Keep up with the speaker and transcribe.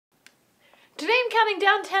Today I'm counting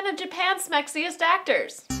down 10 of Japan's smexiest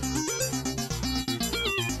actors.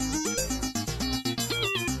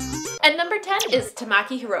 And number 10 is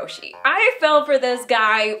Tamaki Hiroshi. I fell for this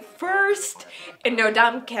guy first in No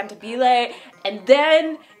Dame Cantabile, and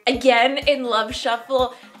then again in Love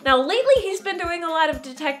Shuffle. Now lately he's been doing a lot of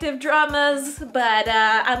detective dramas, but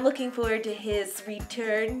I'm looking forward to his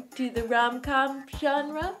return to the rom-com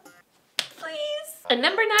genre. Please. And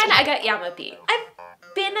number 9, I got Yamapi. I've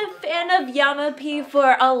been a fan of Yamapi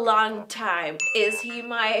for a long time. Is he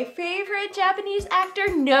my favorite Japanese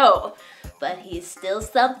actor? No. But he's still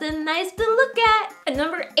something nice to look at. At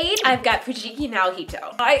number 8, I've got Fujiki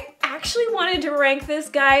Naohito. I actually wanted to rank this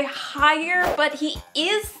guy higher, but he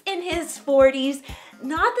is in his 40s.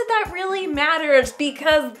 Not that that really matters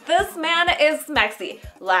because this man is smexy.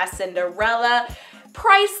 Last Cinderella,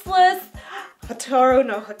 Priceless, Hotaru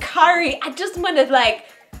no Hikari. I just want to like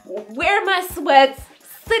wear my sweats,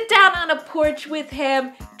 sit down on a porch with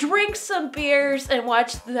him, drink some beers, and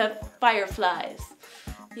watch the fireflies.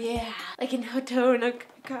 Yeah, like in Hotaru no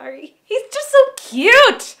Hikari. He's just so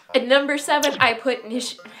cute! At number 7, I put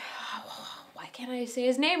why can't I say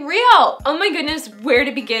his name? Ryo! Oh my goodness, where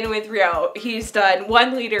to begin with Ryo? He's done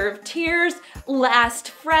 1 Liter of Tears, Last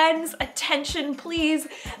Friends, Attention Please.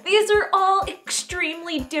 These are all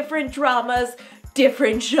extremely different dramas,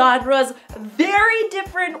 different genres, very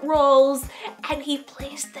different roles, and he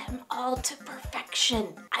plays them all to perfection.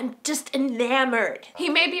 I'm just enamored. He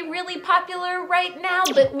may be really popular right now,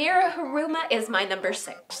 but Mira Haruma is my number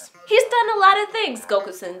 6. He's done a lot of things.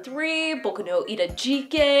 Gokusen 3, Boku no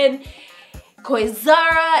Itajiken,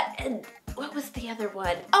 Koizara, and what was the other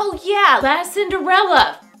one? Oh yeah, Last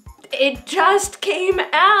Cinderella. It just came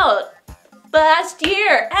out last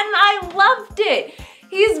year, and I loved it.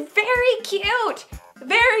 He's very cute.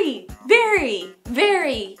 Very, very,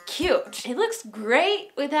 very cute. He looks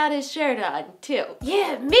great without his shirt on, too.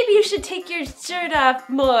 Yeah, maybe you should take your shirt off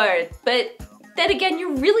more, but then again,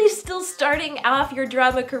 you're really still starting off your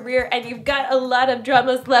drama career and you've got a lot of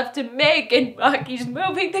dramas left to make, and Maki's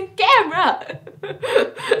moving the camera.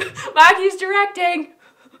 Maki's directing.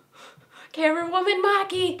 Camera woman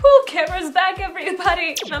Maki. Woo, camera's back,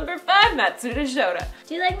 everybody. Number 5, Matsuda Shota.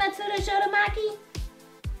 Do you like Matsuda Shota, Maki?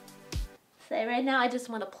 Say right now, I just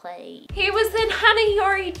want to play. He was in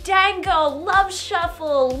Hanayori Dango, Love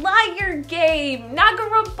Shuffle, Liar Game,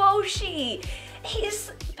 Nagaraboshi.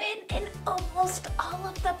 He's been in almost all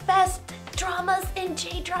of the best dramas in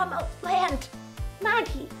J-drama land.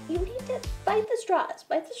 Maki, you need to bite the straws.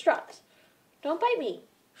 Bite the straws. Don't bite me.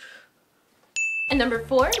 And number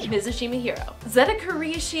 4, Mizushima Hiro. Zeta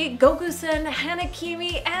Kurishi, Gokusen,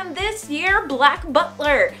 Hanakimi, and this year, Black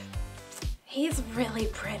Butler. He's really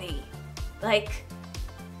pretty. Like,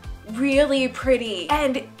 really pretty.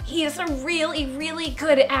 And he's a really, really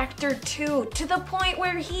good actor too, to the point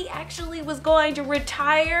where he actually was going to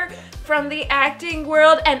retire from the acting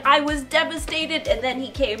world, and I was devastated, and then he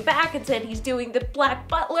came back and said he's doing the Black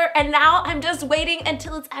Butler, and now I'm just waiting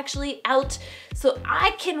until it's actually out so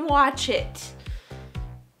I can watch it.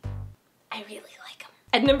 I really like him.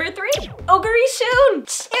 At number 3, Oguri Shun!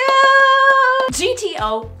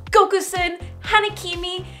 GTO, Gokusen,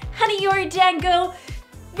 Hanakimi, Hanayori Dango,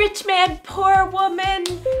 Rich Man, Poor Woman.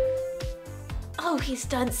 Oh, he's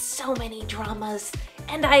done so many dramas,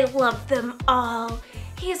 and I love them all.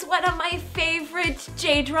 He's one of my favorite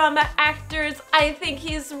J-drama actors. I think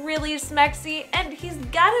he's really smexy, and he's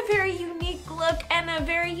got a very unique look and a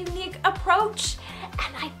very unique approach,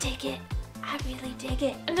 and I dig it. I really dig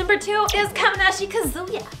it. And number 2 is Kaminashi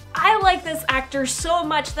Kazuya. I like this actor so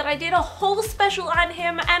much that I did a whole special on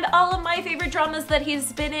him and all of my favorite dramas that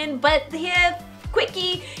he's been in, but yeah,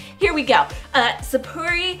 quickie, here we go.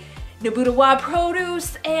 Sapuri, Nobunawa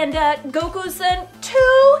Produce, and Gokusen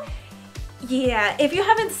 2. Yeah, if you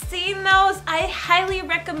haven't seen those, I highly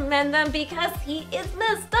recommend them because he is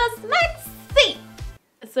Mr. Smexy.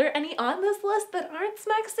 Is there any on this list that aren't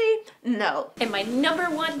smexy? No. And my number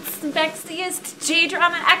 1 smexiest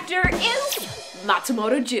J-drama actor is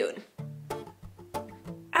Matsumoto Jun.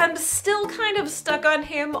 I'm still kind of stuck on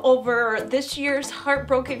him over this year's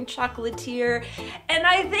Heartbroken Chocolatier, and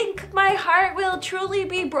I think my heart will truly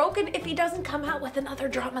be broken if he doesn't come out with another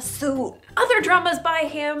drama soon. Other dramas by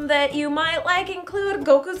him that you might like include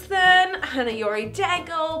Gokusen, Hanayori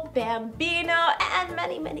Dango, Bambino, and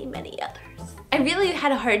many, many, many others. I really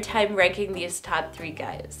had a hard time ranking these top 3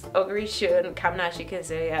 guys, Oguri Shun, Kaminashi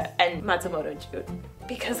Kazuya, and Matsumoto Jun,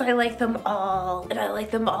 because I like them all, and I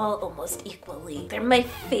like them all almost equally. They're my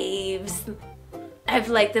faves. I've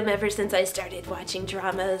liked them ever since I started watching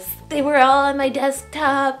dramas. They were all on my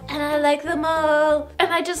desktop, and I like them all,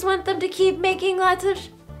 and I just want them to keep making lots of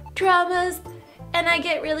dramas And I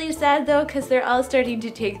get really sad though because they're all starting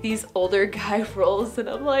to take these older guy roles and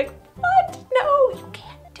I'm like, what? No, you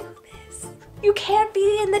can't do this. You can't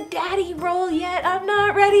be in the daddy role yet. I'm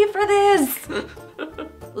not ready for this.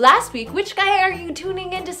 Last week, which guy are you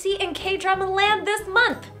tuning in to see in K-drama land this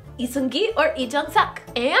month? Lee Seung-gi or Lee Jung-suk?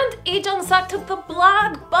 And Lee Jung-suk took the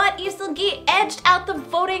blog, but Lee Seung-gi edged out the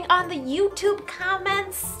voting on the YouTube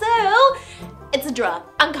comments, so it's a draw.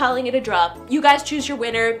 I'm calling it a draw. You guys choose your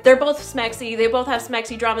winner. They're both smexy. They both have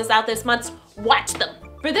smexy dramas out this month. Watch them.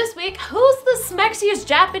 For this week, who's the smexiest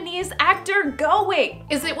Japanese actor going?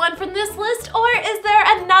 Is it one from this list, or is there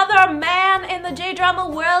another man in the J-drama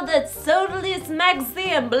world that's totally smexy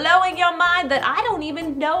and blowing your mind that I don't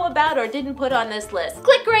even know about or didn't put on this list?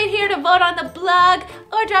 Click right here to vote on the blog,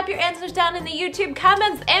 or drop your answers down in the YouTube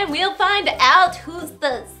comments and we'll find out who's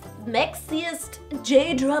the smexiest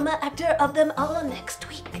J-drama actor of them all next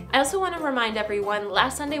week. I also want to remind everyone,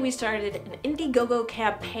 last Sunday we started an Indiegogo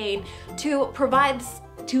campaign to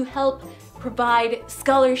help provide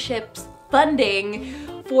scholarships funding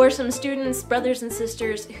for some students, brothers and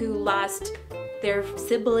sisters who lost their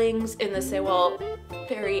siblings in the Sewol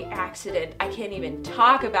ferry accident. I can't even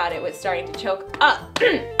talk about it with starting to choke up.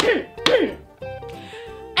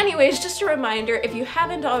 Anyways, just a reminder, if you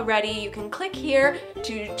haven't already, you can click here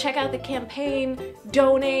to check out the campaign,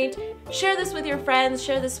 donate, share this with your friends,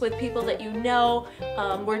 share this with people that you know.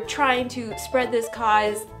 We're trying to spread this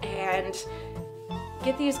cause and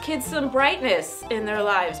get these kids some brightness in their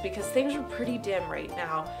lives because things are pretty dim right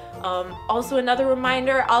now. Also another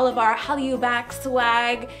reminder, all of our Hallyu Back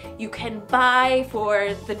swag you can buy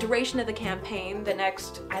for the duration of the campaign, the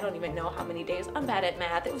next, I don't even know how many days, I'm bad at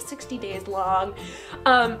math, it was 60 days long.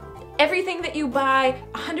 Everything that you buy,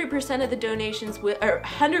 100% of the donations, or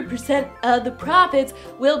 100% of the profits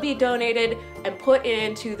will be donated and put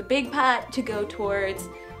into the big pot to go towards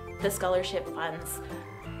the scholarship funds.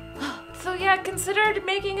 So yeah, consider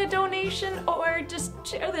making a donation or just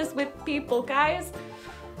share this with people, guys.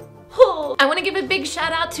 I want to give a big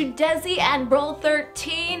shout out to Desi and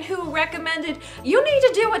Roll13 who recommended you need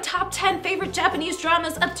to do a top 10 favorite Japanese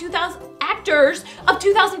dramas of actors of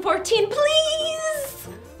 2014, please!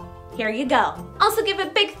 Here you go. Also give a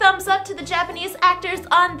big thumbs up to the Japanese actors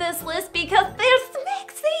on this list because they're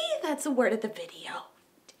smexy. That's the word of the video.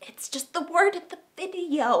 It's just the word of the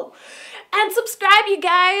video. And subscribe, you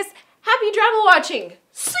guys. Happy drama watching.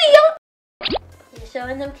 See ya! You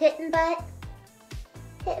showing them kitten butt?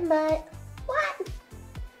 Kitten butt. What?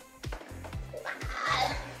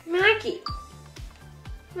 Maki.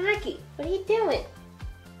 Maki, what are you doing?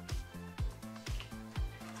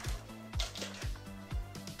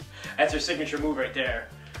 That's her signature move right there.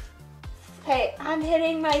 Hey, I'm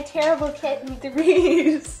hitting my terrible kitten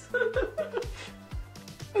threes.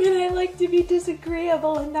 And I like to be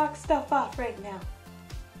disagreeable and knock stuff off right now.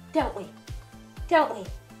 Don't we? Don't we?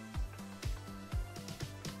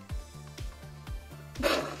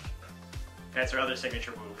 That's her other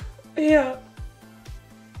signature move. Yeah.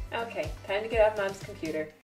 Okay, time to get off Mom's computer.